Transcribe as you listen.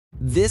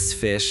This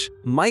fish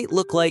might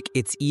look like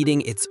it's eating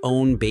its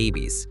own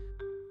babies.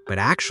 But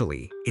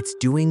actually, it's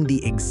doing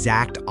the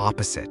exact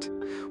opposite.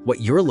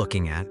 What you're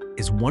looking at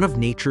is one of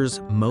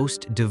nature's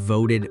most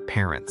devoted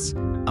parents,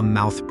 a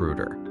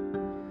mouthbrooder.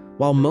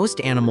 While most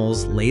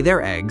animals lay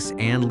their eggs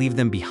and leave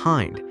them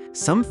behind,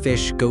 some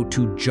fish go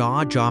to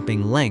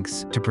jaw-dropping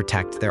lengths to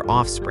protect their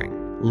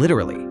offspring,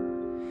 literally.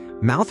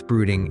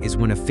 Mouthbrooding is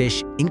when a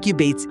fish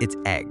incubates its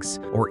eggs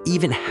or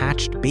even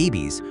hatched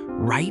babies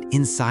right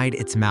inside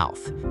its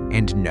mouth.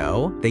 And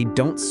no, they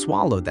don't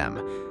swallow them.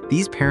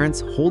 These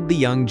parents hold the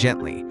young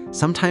gently,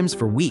 sometimes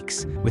for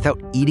weeks, without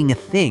eating a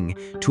thing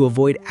to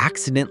avoid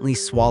accidentally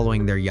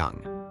swallowing their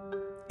young.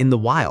 In the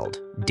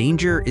wild,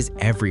 danger is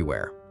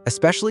everywhere,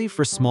 especially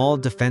for small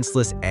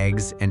defenseless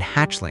eggs and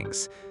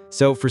hatchlings.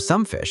 So for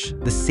some fish,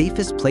 the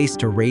safest place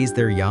to raise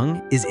their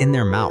young is in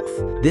their mouth.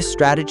 This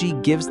strategy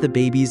gives the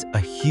babies a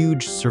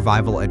huge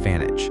survival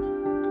advantage.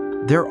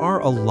 There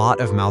are a lot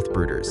of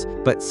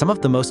mouthbrooders, but some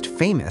of the most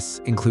famous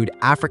include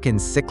African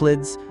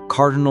cichlids,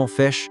 cardinal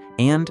fish,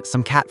 and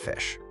some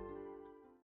catfish.